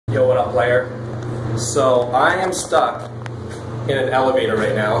up player. So I am stuck in an elevator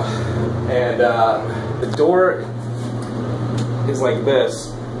right now, and the door is like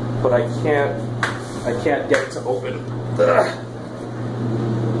this, but I can't get it to open. Ugh.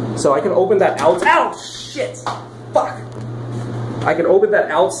 So I can open that out. Ow! Shit! Fuck! I can open that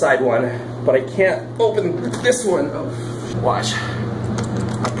outside one, but I can't open this one. Oh, watch.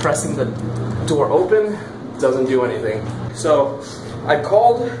 I'm pressing the door open. Doesn't do anything. So I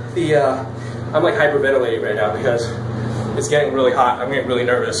called the. I'm like hyperventilating right now because it's getting really hot. I'm getting really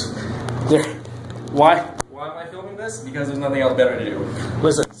nervous. Why am I filming this? Because there's nothing else better to do.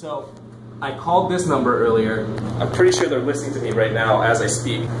 Listen. So I called this number earlier. I'm pretty sure they're listening to me right now as I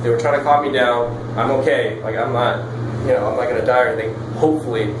speak. They were trying to calm me down. I'm okay. Like I'm not, you know, I'm not gonna die or anything.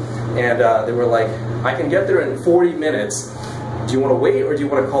 Hopefully. And they were like, I can get there in 40 minutes. Do you want to wait or do you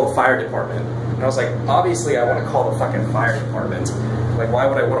want to call the fire department? And I was like, obviously I want to call the fucking fire department. Like, why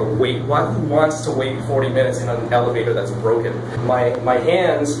would I want to wait? Who wants to wait 40 minutes in an elevator that's broken? My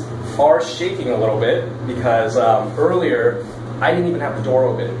hands are shaking a little bit because earlier I didn't even have the door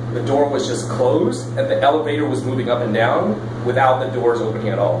open. The door was just closed and the elevator was moving up and down without the doors opening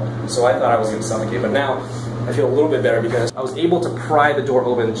at all. So I thought I was going to suffocate, but now I feel a little bit better because I was able to pry the door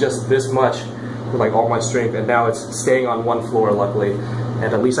open just this much with like all my strength, and now it's staying on one floor luckily, and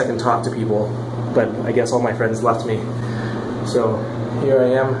at least I can talk to people, but I guess all my friends left me. So here I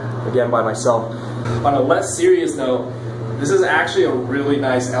am again by myself. On a less serious note, this is actually a really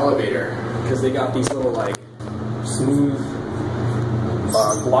nice elevator because they got these little like smooth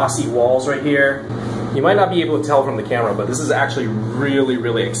glossy walls right here. You might not be able to tell from the camera, but this is actually really,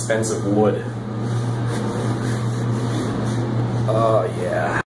 really expensive wood. Oh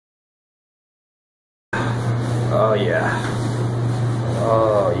yeah. Oh yeah.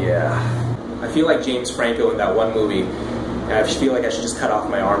 Oh yeah. I feel like James Franco in that one movie, and I feel like I should just cut off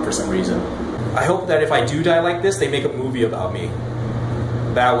my arm for some reason. I hope that if I do die like this, they make a movie about me.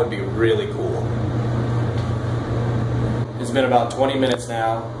 That would be really cool. It's been about 20 minutes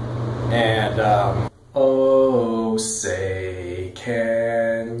now, and oh, say,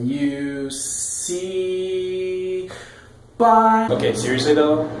 can you see? Bye. Okay, seriously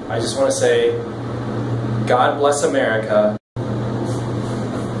though, I just want to say, God bless America.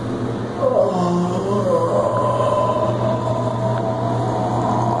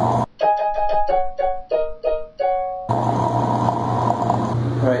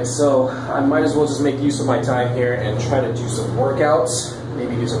 Alright, so I might as well just make use of my time here and try to do some workouts,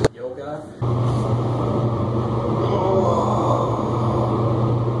 maybe do some yoga.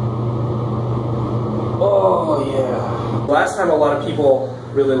 Oh yeah. Last time a lot of people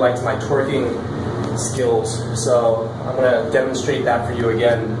really liked my twerking skills, so I'm going to demonstrate that for you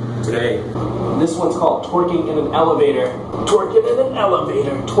again today. This one's called twerking in an elevator. Twerking in an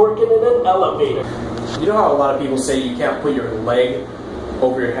elevator. Twerking in an elevator. You know how a lot of people say you can't put your leg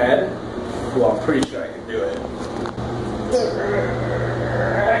over your head? Well, I'm pretty sure I can do it.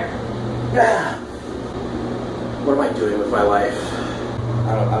 What am I doing with my life?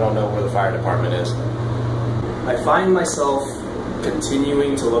 I don't know where the fire department is. I find myself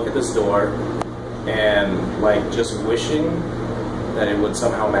continuing to look at this door and like just wishing that it would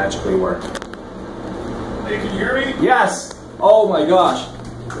somehow magically work. Hey, can you hear me? Yes! Oh my gosh.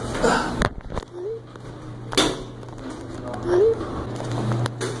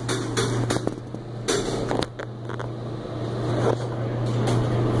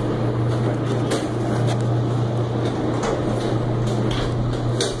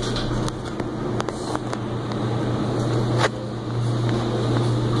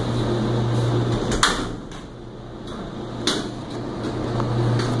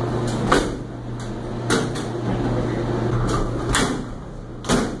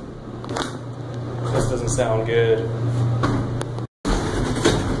 Doesn't sound good.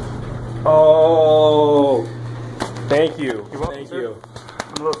 Oh, thank you. You're welcome, Thank sir. you.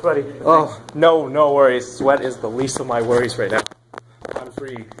 I'm a little sweaty. Oh, no worries. Sweat is the least of my worries right now. I'm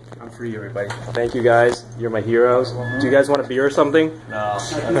free. I'm free, everybody. Thank you guys. You're my heroes. Do you guys want a beer or something? No.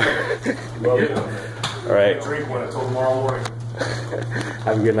 All right. Drink one until tomorrow morning.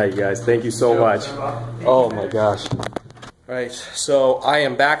 Have a good night, you guys. Thank you so much. Oh my gosh. Alright, so I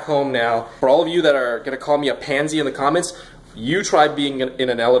am back home now. For all of you that are going to call me a pansy in the comments, you try being in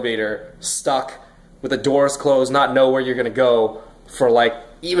an elevator, stuck, with the doors closed, not know where you're going to go for like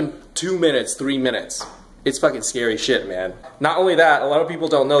even 2 minutes, 3 minutes. It's fucking scary shit, man. Not only that, a lot of people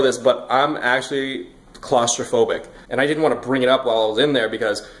don't know this, but I'm actually claustrophobic. And I didn't want to bring it up while I was in there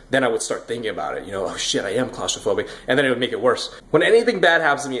because then I would start thinking about it. You know, oh shit, I am claustrophobic. And then it would make it worse. When anything bad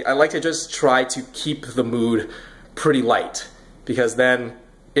happens to me, I like to just try to keep the mood pretty light, because then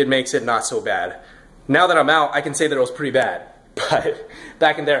it makes it not so bad. Now that I'm out, I can say that it was pretty bad. But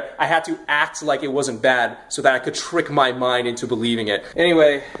back in there, I had to act like it wasn't bad so that I could trick my mind into believing it.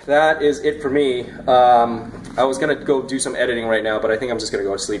 Anyway, that is it for me. I was gonna go do some editing right now, but I think I'm just gonna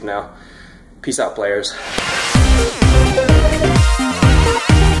go to sleep now. Peace out, players.